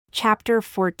Chapter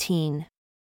 14.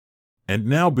 And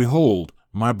now behold,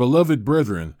 my beloved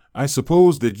brethren, I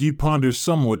suppose that ye ponder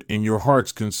somewhat in your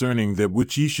hearts concerning that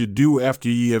which ye should do after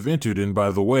ye have entered in by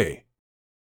the way.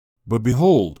 But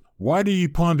behold, why do ye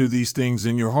ponder these things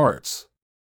in your hearts?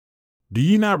 Do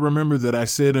ye not remember that I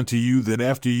said unto you that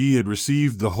after ye had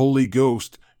received the Holy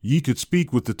Ghost, ye could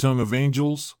speak with the tongue of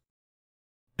angels?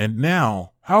 And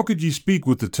now, how could ye speak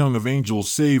with the tongue of angels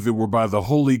save it were by the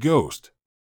Holy Ghost?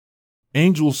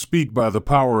 Angels speak by the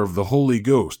power of the Holy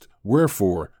Ghost,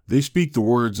 wherefore they speak the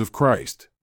words of Christ.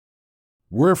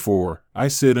 Wherefore, I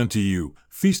said unto you,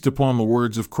 feast upon the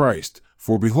words of Christ,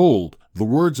 for behold, the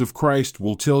words of Christ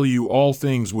will tell you all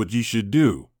things what ye should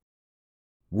do.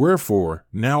 Wherefore,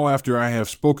 now after I have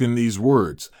spoken these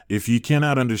words, if ye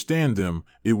cannot understand them,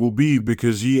 it will be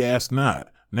because ye ask not,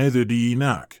 neither do ye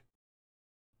knock.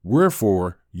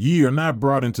 Wherefore, ye are not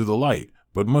brought into the light,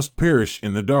 but must perish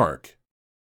in the dark.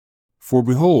 For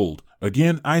behold,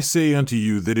 again I say unto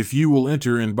you that if you will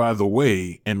enter in by the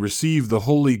way and receive the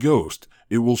Holy Ghost,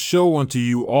 it will show unto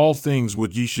you all things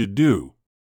what ye should do.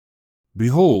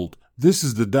 Behold, this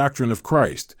is the doctrine of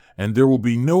Christ, and there will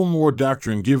be no more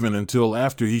doctrine given until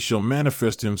after he shall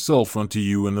manifest himself unto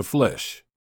you in the flesh.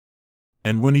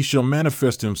 And when he shall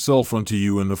manifest himself unto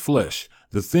you in the flesh,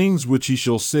 the things which he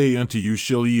shall say unto you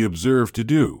shall ye observe to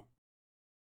do.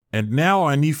 And now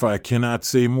I, Nephi, cannot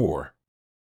say more.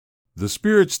 The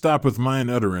Spirit stoppeth mine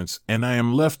utterance, and I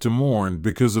am left to mourn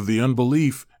because of the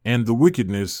unbelief, and the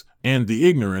wickedness, and the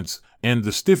ignorance, and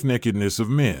the stiffneckedness of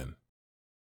men.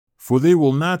 For they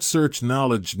will not search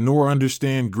knowledge nor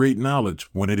understand great knowledge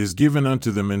when it is given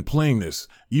unto them in plainness,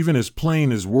 even as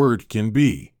plain as word can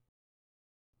be.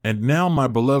 And now, my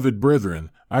beloved brethren,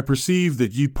 I perceive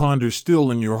that ye ponder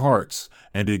still in your hearts,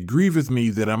 and it grieveth me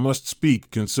that I must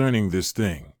speak concerning this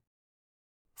thing.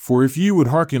 For if ye would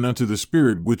hearken unto the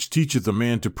Spirit which teacheth a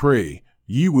man to pray,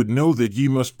 ye would know that ye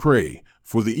must pray,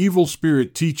 for the evil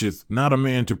spirit teacheth not a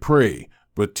man to pray,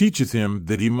 but teacheth him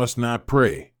that he must not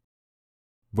pray.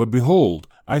 But behold,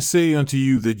 I say unto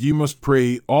you that ye must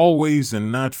pray always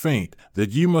and not faint,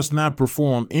 that ye must not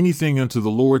perform anything unto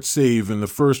the Lord save in the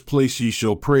first place ye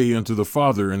shall pray unto the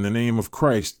Father in the name of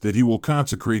Christ, that he will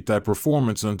consecrate thy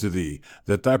performance unto thee,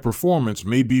 that thy performance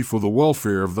may be for the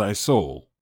welfare of thy soul.